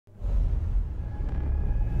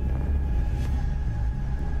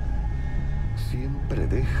siempre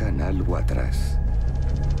dejan algo atrás.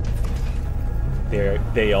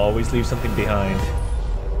 They always leave something behind.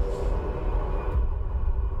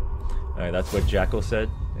 Alright, that's what Jackal said,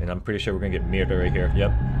 and I'm pretty sure we're gonna get Mira right here.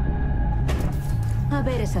 Yep. A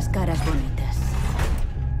ver esas caras bonitas.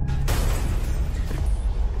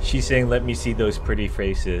 She's saying, let me see those pretty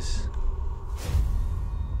faces.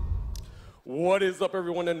 What is up,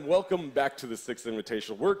 everyone, and welcome back to the 6th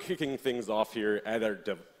Invitational. We're kicking things off here at our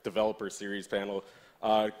Developer Series panel,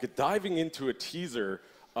 diving into a teaser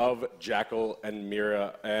of Jackal and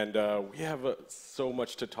Mira, and we have so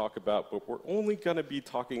much to talk about, but we're only going to be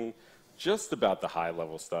talking just about the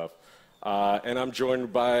high-level stuff. And I'm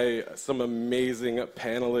joined by some amazing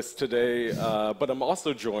panelists today, but I'm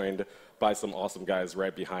also joined by some awesome guys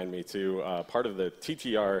right behind me, too, part of the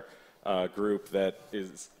TTR group that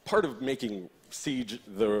is part of making Siege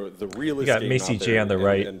the realest game out there. You got Macy J on the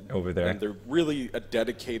right over there. And they're really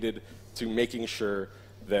dedicated to making sure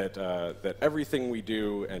that that everything we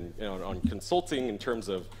do and on consulting in terms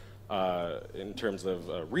of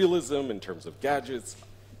realism, in terms of gadgets,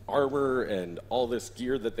 armor, and all this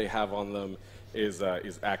gear that they have on them is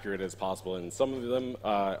accurate as possible. And some of them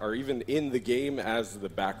are even in the game as the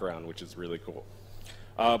background, which is really cool.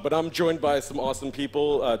 But I'm joined by some awesome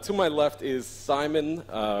people. To my left is Simon,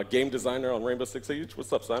 game designer on Rainbow Six Siege.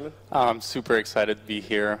 What's up, Simon? I'm super excited to be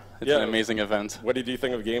here. It's an amazing event. What did you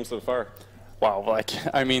think of the game so far? Wow,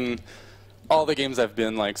 I mean, all the games have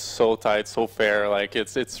been so tight, so fair.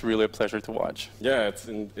 It's really a pleasure to watch. Yeah, it's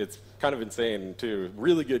kind of insane too.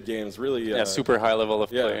 Really good games, really. Super high level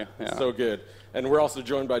of play. Yeah, so good. And we're also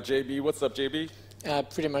joined by JB. What's up, JB?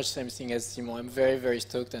 Pretty much same thing as Simon. I'm very, very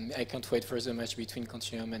stoked, and I can't wait for the match between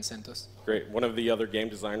Continuum and Santos. Great. One of the other game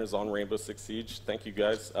designers on Rainbow Six Siege. Thank you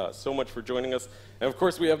guys so much for joining us. And of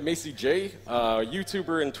course, we have Macy J,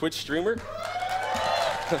 YouTuber and Twitch streamer.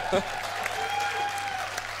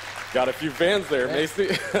 Got a few fans there,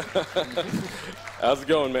 Macy. How's it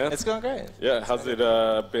going, man? It's going great. Yeah, how's it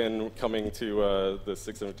been coming to the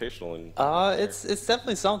 6th Invitational? It's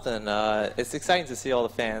definitely something. It's exciting to see all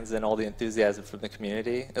the fans and all the enthusiasm from the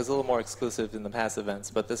community. It was a little more exclusive than the past events,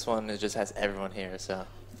 but this one it just has everyone here. So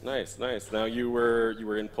nice, nice. Now you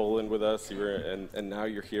were in Poland with us. And now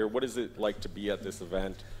you're here. What is it like to be at this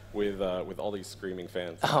event with all these screaming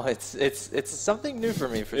fans? Oh, it's something new for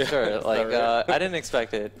me for sure. I didn't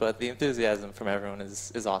expect it, but the enthusiasm from everyone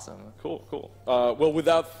is awesome. Cool, cool. Well,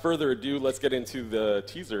 without further ado, let's get into the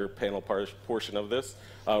teaser panel portion of this,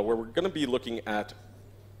 where we're going to be looking at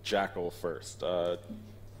Jackal first.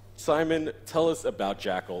 Simon, tell us about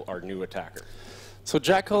Jackal, our new attacker. So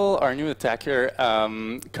Jackal, our new attacker,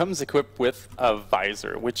 comes equipped with a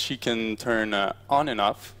visor, which he can turn on and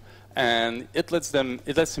off. And it lets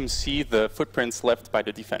him see the footprints left by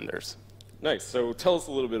the defenders. Nice. So tell us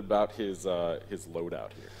a little bit about his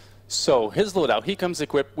loadout here. So his loadout, he comes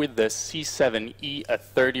equipped with the C7E, a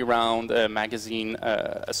 30-round magazine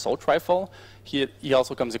assault rifle. He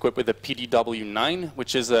also comes equipped with the PDW-9,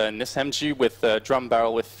 which is an SMG with a drum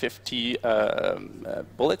barrel with 50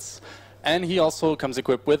 bullets. And he also comes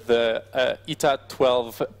equipped with the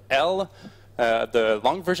ETA-12L, the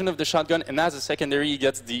long version of the shotgun, and as a secondary, he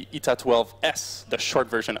gets the ETA-12S, the short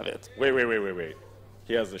version of it. Wait.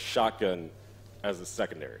 He has a shotgun as a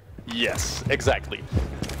secondary. Yes, exactly.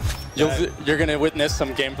 You're going to witness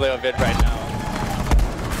some gameplay of it right now.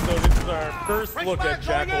 So this is our first look at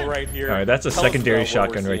Jackal right here. All right, that's a secondary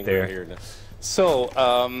shotgun right there. So,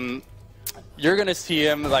 you're going to see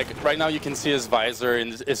him, right now you can see his visor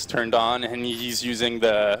is turned on, and he's using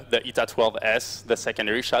the ETA-12S, the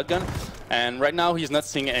secondary shotgun. And right now he's not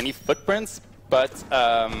seeing any footprints, but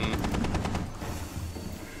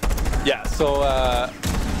yeah, so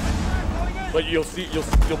but you'll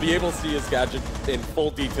be able to see his gadget in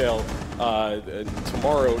full detail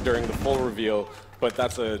tomorrow during the full reveal. But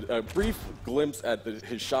that's a brief glimpse at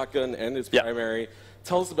his shotgun and his primary.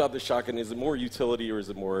 Tell us about the shotgun. Is it more utility or is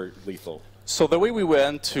it more lethal? So the way we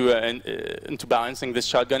went into balancing this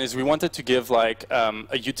shotgun is we wanted to give a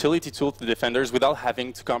utility tool to the defenders without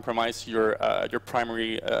having to compromise your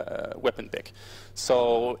primary weapon pick.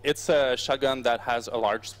 So it's a shotgun that has a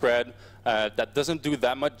large spread that doesn't do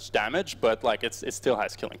that much damage, but it still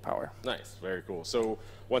has killing power. Nice, very cool. So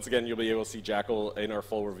once again, you'll be able to see Jackal in our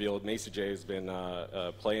full reveal. Macy J has been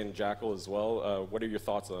playing Jackal as well. What are your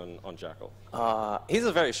thoughts on Jackal? He's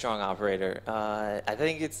a very strong operator. I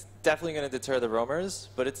think it's definitely going to deter the roamers,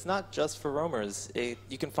 but it's not just for roamers.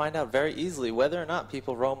 You can find out very easily whether or not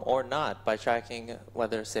people roam or not by tracking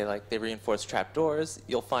whether, say, they reinforce trapdoors.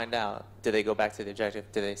 You'll find out. Do they go back to the objective?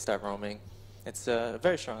 Do they start roaming? It's a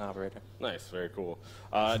very strong operator. Nice, very cool.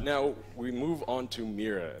 Now we move on to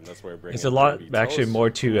Mira, and that's where I bring. There's in a lot, Toby. Tell actually, us more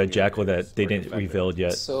who to Mira Jackal is that they for didn't defender. reveal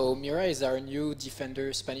yet. So Mira is our new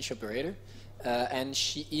defender Spanish operator, and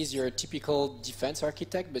she is your typical defense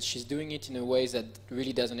architect, but she's doing it in a way that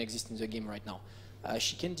really doesn't exist in the game right now.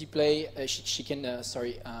 She can deploy. She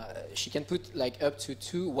can put like up to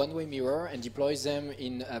 2 one-way mirror and deploys them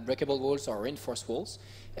in breakable walls or reinforced walls.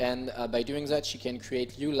 And by doing that, she can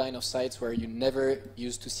create new line of sights where you never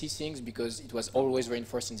used to see things because it was always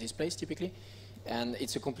reinforced in this place typically. And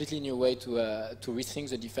it's a completely new way to rethink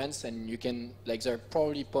the defense. And you can there are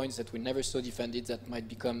probably points that we never saw defended that might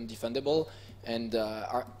become defendable. And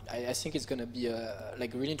I think it's going to be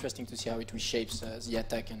really interesting to see how it reshapes the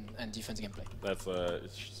attack and defense gameplay. That's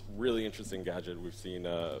it's just a really interesting gadget we've seen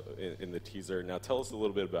in the teaser. Now tell us a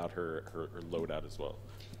little bit about her loadout as well.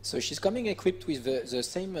 So she's coming equipped with the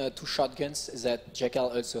same 2 shotguns that Jackal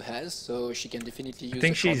also has, so she can definitely use. I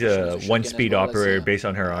think she's a 1-speed operator based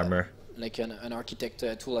on her armor. Like an architect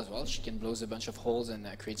tool as well. She can blow a bunch of holes and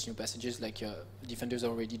create new passages like defenders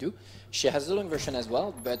already do. She has the long version as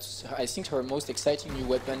well, but I think her most exciting new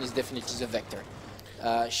weapon is definitely the Vector.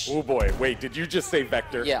 Oh boy, wait, did you just say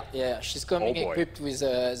Vector? Yeah, she's coming equipped with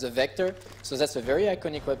the Vector, so that's a very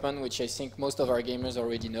iconic weapon which I think most of our gamers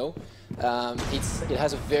already know. It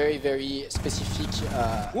has a very, very specific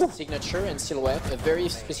signature and silhouette, a very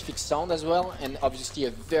specific sound as well, and obviously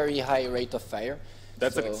a very high rate of fire.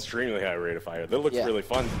 That's an extremely high rate of fire. That looks really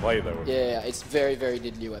fun to play though. Yeah, it's very, very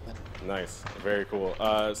deadly weapon. Nice, very cool.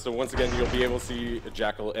 So once again, you'll be able to see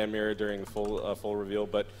Jackal and Mira during the full reveal,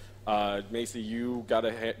 but Macy, you got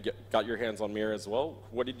your hands on Mira as well.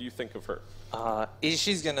 What did you think of her?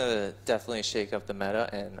 She's going to definitely shake up the meta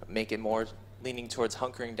and make it more leaning towards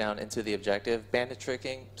hunkering down into the objective. Bandit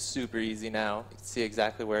tricking, super easy now. You can see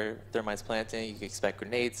exactly where thermite's planting. You can expect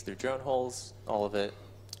grenades through drone holes, all of it.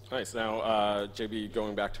 Nice. Now, JB,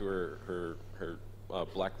 going back to her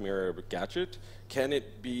Black Mirror gadget,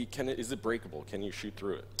 is it breakable? Can you shoot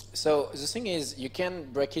through it? So the thing is, you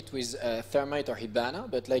can break it with Thermite or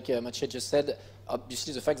Hibana, but like Mache just said,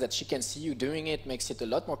 obviously the fact that she can see you doing it makes it a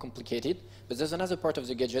lot more complicated. But there's another part of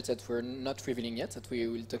the gadget that we're not revealing yet, that we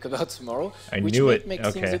will talk about tomorrow. I which knew it. Make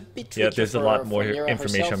okay. A bit yeah, there's a lot more Mira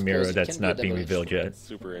information on Mira herself, that's not being revealed yet.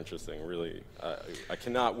 Super interesting, really. I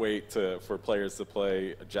cannot wait for players to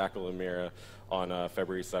play Jackal and Mira on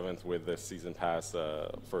February 7th with the season pass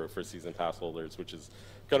for season pass holders, which is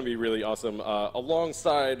going to be really awesome.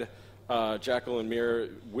 Alongside Jackal and Mira,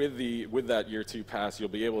 with that year 2 pass, you'll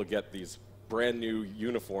be able to get these brand new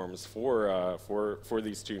uniforms for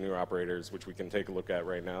these 2 new operators, which we can take a look at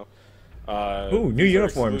right now. Ooh, new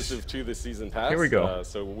uniforms exclusive to the season pass. Here we go.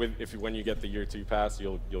 So when you get the year 2 pass,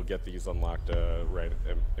 you'll get these unlocked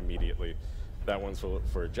immediately. That one's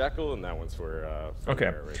for Jackal, and that one's for okay.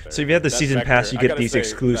 Mira right there. So if you have the That season Vector, pass, you I get gotta these say,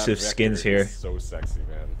 exclusive that skins Vector here. is so sexy,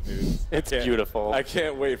 man. Dude, It's beautiful. I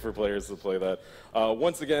can't wait for players to play that.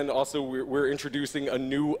 Once again, also we're introducing a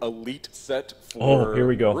new elite set for here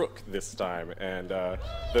we go. Rook this time, and the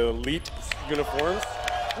elite uniforms.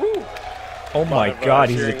 Woo! Oh my God,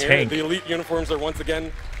 he's a tank. The elite uniforms are once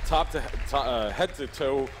again head to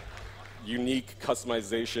toe unique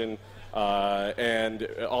customization. And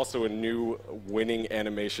also a new winning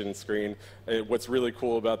animation screen. What's really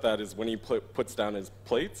cool about that is when he puts down his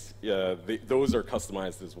plates, those are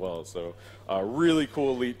customized as well. So really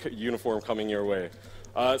cool elite uniform coming your way.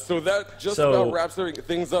 So that just about wraps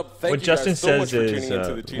things up. Thank you guys so much for tuning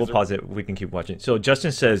into the teaser. We'll pause it. We can keep watching. So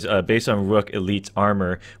Justin says, based on Rook Elite's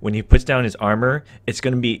armor, when he puts down his armor, it's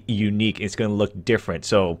going to be unique. It's going to look different.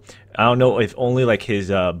 So I don't know if only like his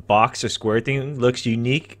box or square thing looks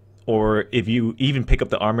unique, or if you even pick up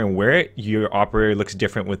the armor and wear it, your operator looks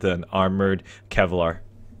different with an armored Kevlar.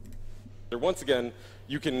 Once again,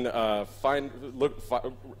 you can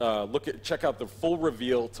check out the full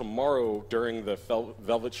reveal tomorrow during the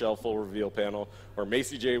Velvet Shell full reveal panel, where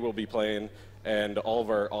Macy J will be playing, and all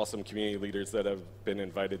of our awesome community leaders that have been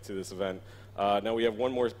invited to this event. Now we have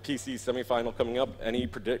one more PC semifinal coming up. Any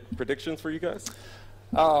predictions for you guys?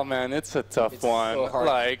 Oh man, it's a tough one. So hard.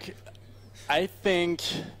 Like, I think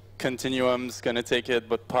Continuum's gonna take it,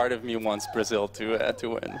 but part of me wants Brazil to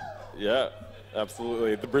win. Yeah,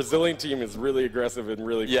 absolutely. The Brazilian team is really aggressive and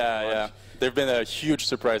really Yeah. They've been a huge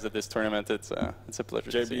surprise at this tournament. It's a pleasure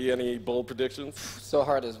to see. JB, any bold predictions? So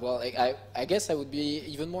hard as well. I guess I would be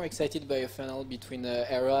even more excited by a final between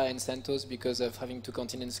Era and Santos because of having 2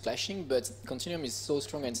 continents clashing, but Continuum is so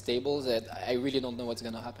strong and stable that I really don't know what's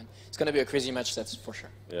going to happen. It's going to be a crazy match, that's for sure.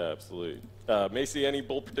 Yeah, absolutely. Macy, any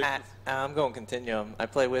bold predictions? I'm going Continuum. I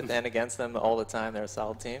play with and against them all the time. They're a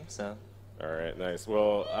solid team, so. All right, nice.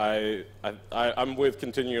 Well, I'm with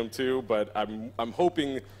Continuum too, but I'm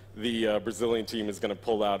hoping the Brazilian team is going to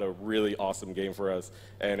pull out a really awesome game for us,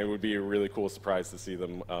 and it would be a really cool surprise to see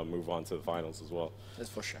them move on to the finals as well. That's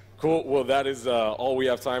for sure. Cool. Well, that is all we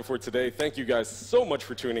have time for today. Thank you guys so much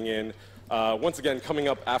for tuning in. Once again, coming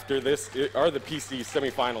up after this are the PC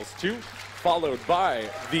semifinals 2, followed by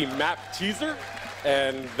the map teaser,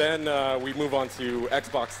 and then we move on to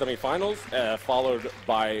Xbox semifinals, followed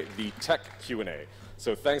by the tech Q&A.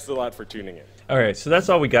 So thanks a lot for tuning in. All right, so that's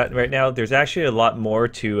all we got right now. There's actually a lot more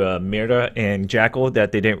to Mira and Jackal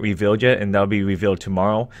that they didn't reveal yet, and that'll be revealed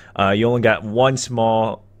tomorrow. You only got one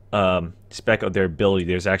small spec of their ability.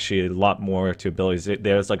 There's actually a lot more to abilities.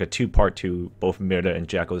 There's like a two-part to both Mira and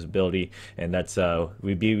Jackal's ability, and that's will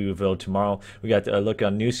be revealed tomorrow. We got to look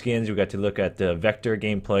on new skins. We got to look at the vector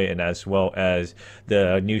gameplay, and as well as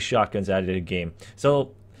the new shotguns added to the game.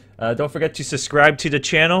 So don't forget to subscribe to the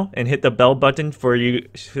channel and hit the bell button so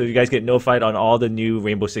you guys get notified on all the new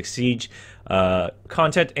Rainbow Six Siege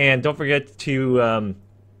content. And don't forget to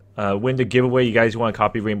win the giveaway. You guys want to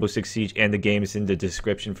copy Rainbow Six Siege, and the game is in the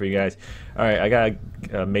description for you guys. All right, I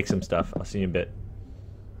gotta make some stuff. I'll see you in a bit.